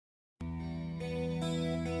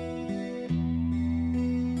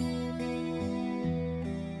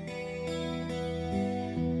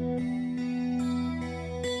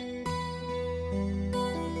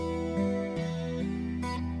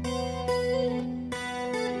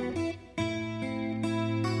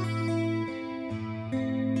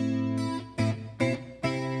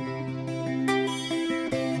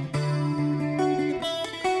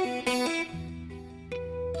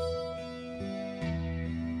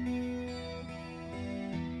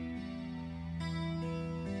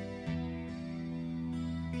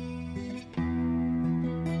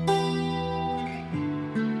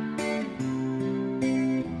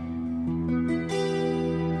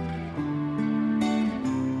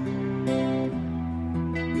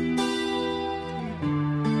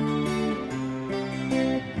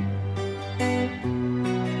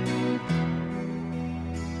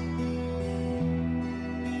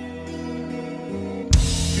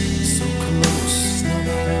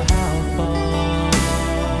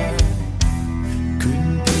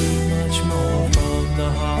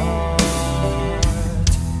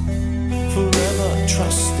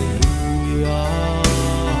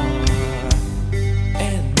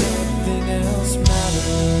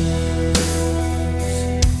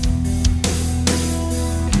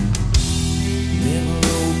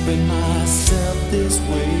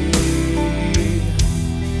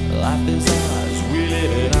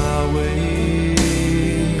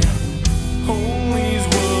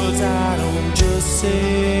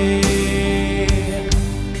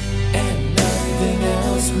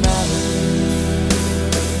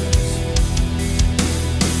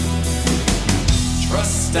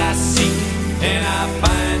trust I seek, and I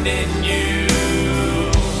find in you.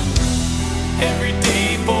 Every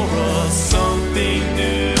day for us something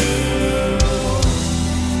new.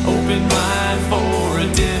 Open mind for a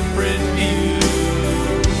different view,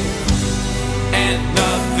 and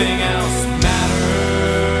nothing else matters.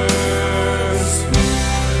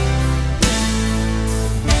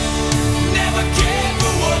 Never cared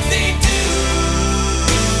for what they do,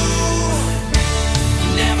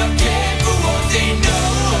 never cared for what they know.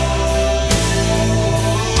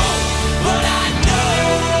 But I know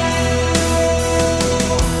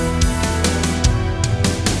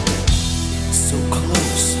so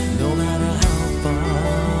close, no matter how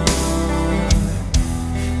far.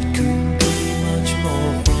 It couldn't be much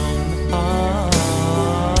more from the heart.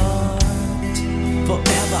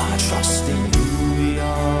 Forever trusting who we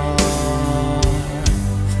are,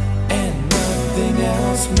 and nothing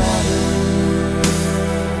else matters.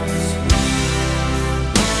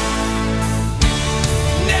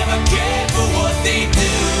 Never cared for what they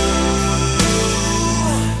do,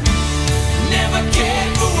 never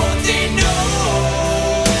cared for what they know.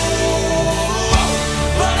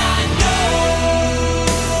 But I know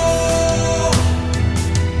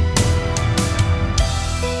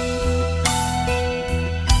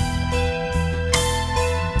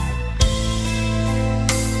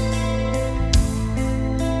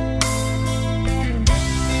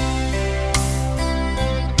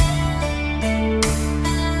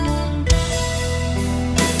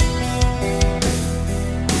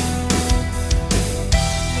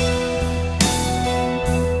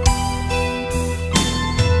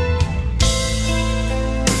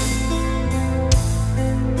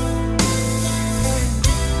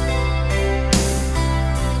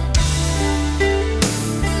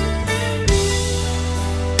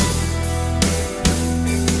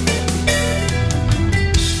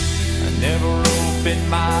never opened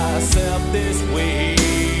myself this way.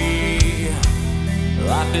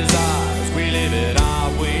 Life is ours, we live it our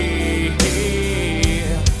way.